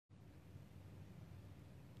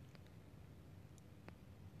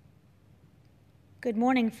Good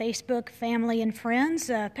morning, Facebook family and friends.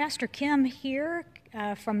 Pastor Kim here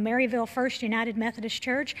from Maryville First United Methodist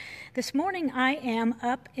Church. This morning I am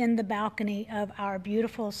up in the balcony of our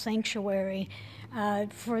beautiful sanctuary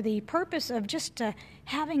for the purpose of just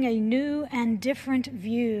having a new and different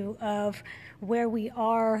view of where we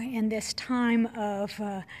are in this time of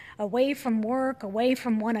away from work, away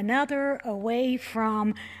from one another, away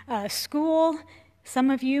from school.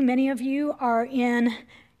 Some of you, many of you are in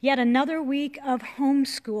yet another week of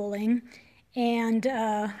homeschooling, and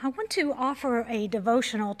I want to offer a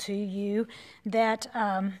devotional to you that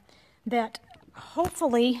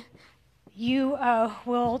hopefully you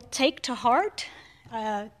will take to heart.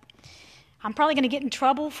 I'm probably going to get in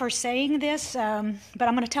trouble for saying this, but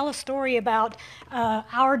I'm going to tell a story about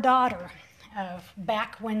our daughter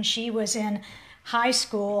back when she was in high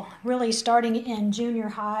school, really starting in junior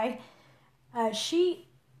high. She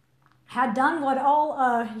had done what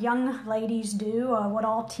all young ladies do, what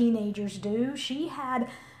all teenagers do. She had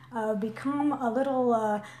become a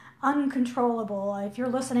little uncontrollable. If you're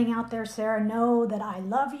listening out there, Sarah, know that I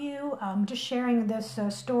love you. I'm just sharing this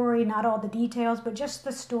story, not all the details, but just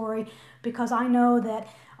the story, because I know that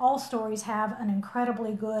all stories have an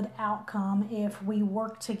incredibly good outcome if we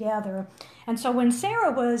work together. And so when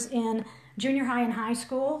Sarah was in junior high and high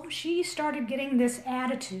school, she started getting this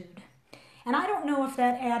attitude. And I don't know if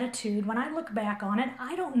that attitude, when I look back on it,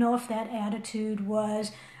 I don't know if that attitude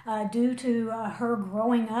was due to her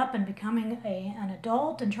growing up and becoming an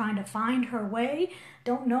adult and trying to find her way.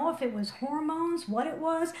 Don't know if it was hormones, what it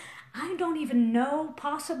was. I don't even know.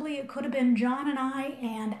 Possibly it could have been John and I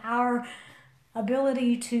and our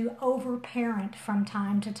ability to overparent from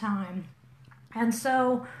time to time. And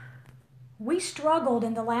so we struggled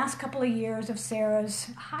in the last couple of years of Sarah's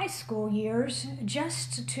high school years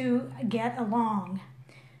just to get along.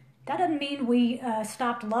 That doesn't mean we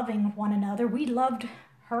stopped loving one another. We loved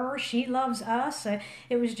her. She loves us.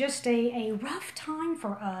 It was just a rough time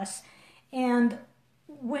for us. And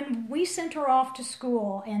when we sent her off to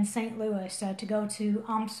school in St. Louis to go to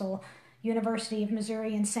UMSL, University of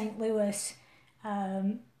Missouri in St. Louis,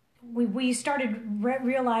 we started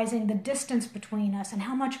realizing the distance between us and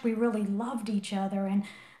how much we really loved each other and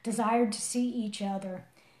desired to see each other.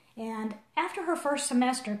 And after her first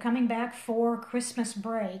semester, coming back for Christmas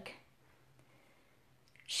break,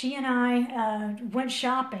 she and I went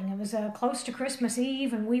shopping. It was close to Christmas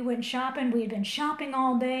Eve, and we went shopping. We had been shopping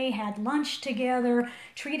all day, had lunch together,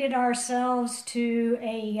 treated ourselves to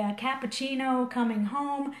a cappuccino coming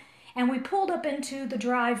home. And we pulled up into the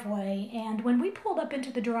driveway, and when we pulled up into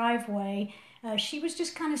the driveway, she was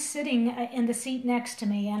just kind of sitting in the seat next to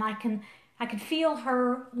me, and I could feel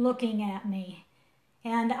her looking at me.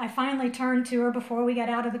 And I finally turned to her before we got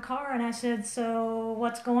out of the car, and I said, "So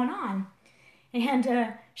what's going on?"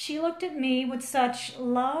 And she looked at me with such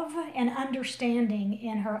love and understanding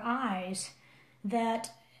in her eyes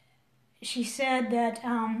that she said that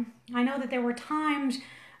I know that there were times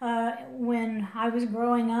when I was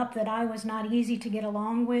growing up that I was not easy to get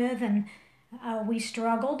along with, and we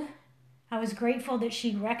struggled. I was grateful that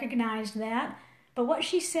she recognized that. But what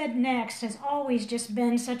she said next has always just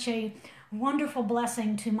been such a wonderful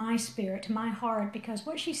blessing to my spirit, to my heart, because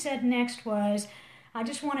what she said next was, "I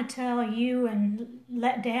just want to tell you and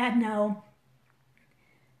let Dad know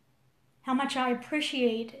how much I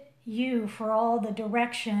appreciate you for all the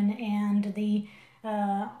direction and the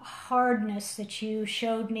hardness that you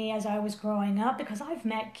showed me as I was growing up, because I've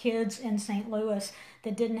met kids in St. Louis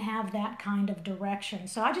that didn't have that kind of direction."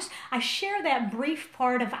 So I share that brief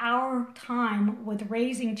part of our time with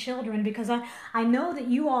raising children because I know that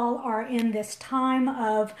you all are in this time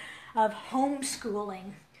of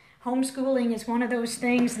homeschooling. Homeschooling is one of those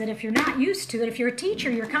things that if you're not used to it, if you're a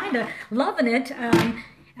teacher, you're kind of loving it.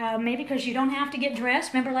 Maybe because you don't have to get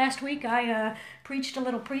dressed. Remember last week I preached a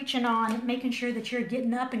little preaching on making sure that you're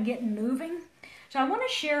getting up and getting moving. So I want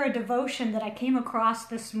to share a devotion that I came across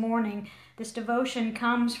this morning. This devotion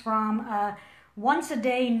comes from Once a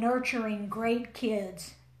Day Nurturing Great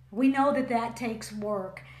Kids. We know that that takes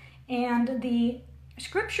work. And the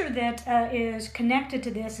scripture that is connected to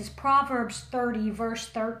this is Proverbs 30, verse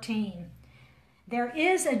 13. There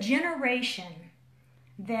is a generation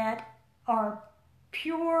that are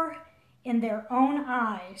pure in their own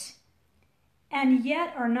eyes, and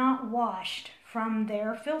yet are not washed from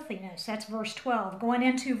their filthiness. That's verse 12. Going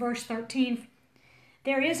into verse 13,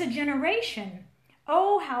 there is a generation,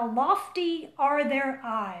 oh, how lofty are their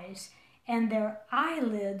eyes, and their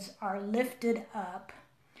eyelids are lifted up.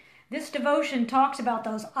 This devotion talks about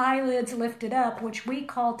those eyelids lifted up, which we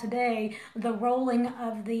call today the rolling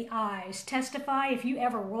of the eyes. Testify if you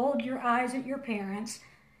ever rolled your eyes at your parents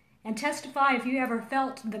And testify if you ever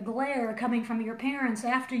felt the glare coming from your parents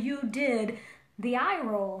after you did the eye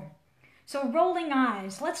roll. So rolling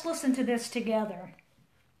eyes, let's listen to this together.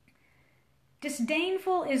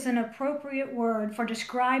 Disdainful is an appropriate word for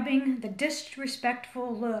describing the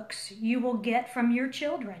disrespectful looks you will get from your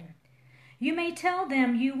children. You may tell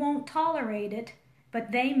them you won't tolerate it,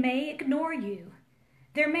 but they may ignore you.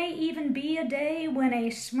 There may even be a day when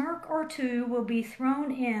a smirk or two will be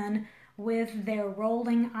thrown in with their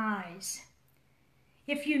rolling eyes.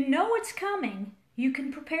 If you know it's coming, you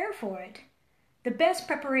can prepare for it. The best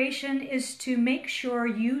preparation is to make sure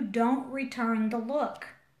you don't return the look.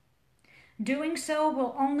 Doing so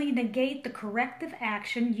will only negate the corrective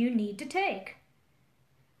action you need to take.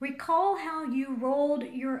 Recall how you rolled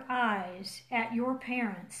your eyes at your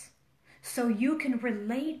parents so you can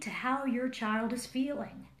relate to how your child is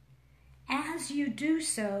feeling. As you do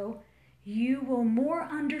so, you will more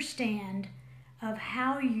understand of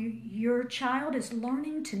how your child is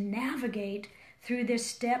learning to navigate through this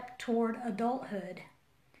step toward adulthood.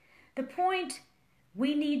 The point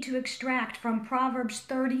we need to extract from Proverbs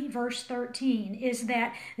 30, verse 13, is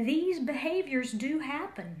that these behaviors do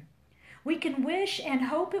happen. We can wish and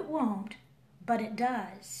hope it won't, but it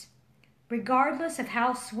does. Regardless of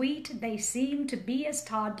how sweet they seem to be as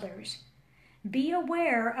toddlers, be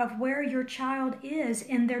aware of where your child is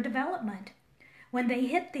in their development. When they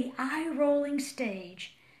hit the eye-rolling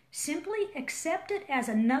stage, simply accept it as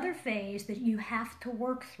another phase that you have to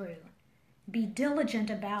work through. Be diligent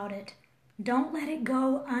about it. Don't let it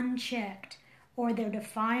go unchecked, or their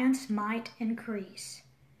defiance might increase.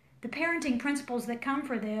 The parenting principles that come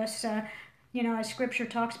for this, as Scripture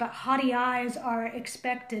talks about, haughty eyes are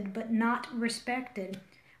expected but not respected.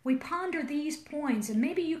 We ponder these points, and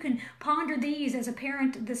maybe you can ponder these as a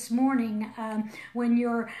parent this morning when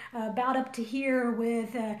you're about up to here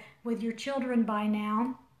with your children by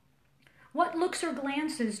now. What looks or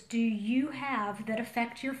glances do you have that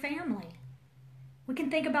affect your family? We can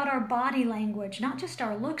think about our body language, not just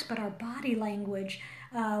our looks, but our body language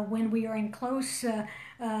when we are in close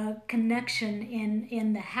connection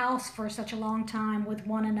in the house for such a long time with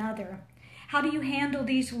one another. How do you handle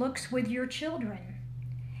these looks with your children?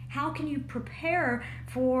 How can you prepare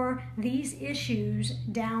for these issues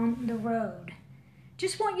down the road?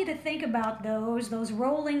 Just want you to think about those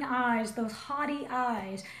rolling eyes, those haughty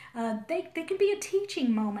eyes. They can be a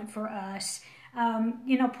teaching moment for us.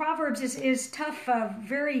 Proverbs is tough,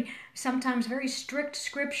 sometimes very strict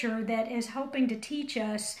scripture that is hoping to teach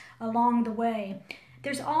us along the way.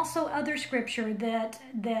 There's also other scripture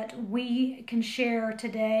that we can share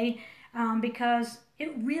today because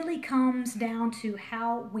it really comes down to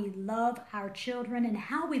how we love our children and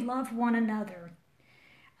how we love one another.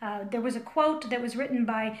 There was a quote that was written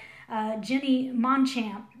by Jenny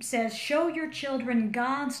Monchamp, says, "Show your children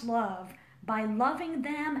God's love by loving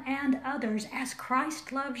them and others as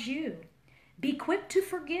Christ loves you. Be quick to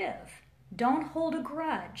forgive. Don't hold a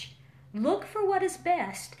grudge. Look for what is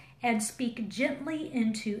best and speak gently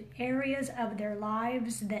into areas of their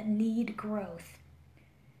lives that need growth."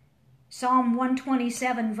 Psalm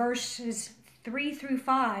 127 verses 3 through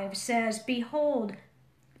 5 says, "Behold,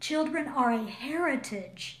 children are a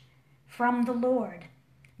heritage from the Lord,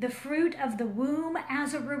 the fruit of the womb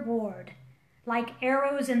as a reward. Like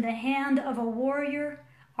arrows in the hand of a warrior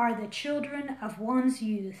are the children of one's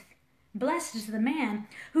youth. Blessed is the man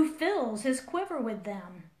who fills his quiver with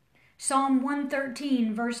them." Psalm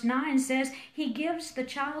 113 verse 9 says, "He gives the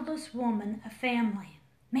childless woman a family,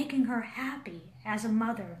 making her happy as a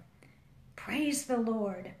mother." Praise the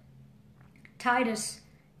Lord. Titus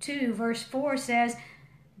 2 verse 4 says,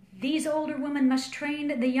 "These older women must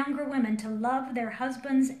train the younger women to love their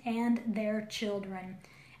husbands and their children."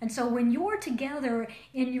 And so when you're together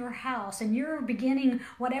in your house and you're beginning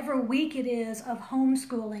whatever week it is of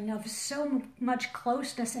homeschooling, of so much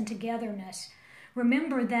closeness and togetherness,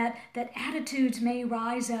 remember that attitudes may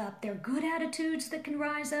rise up. There are good attitudes that can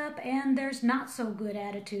rise up, and there's not so good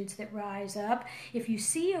attitudes that rise up. If you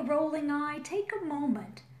see a rolling eye, take a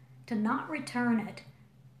moment to not return it,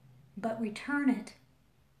 but return it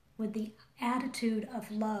with the attitude of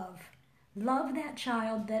love. Love that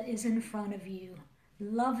child that is in front of you.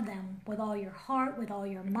 Love them with all your heart, with all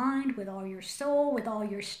your mind, with all your soul, with all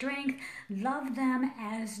your strength. Love them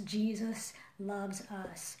as Jesus loves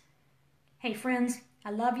us. Hey friends, I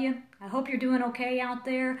love you. I hope you're doing okay out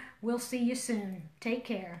there. We'll see you soon. Take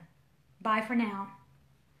care. Bye for now.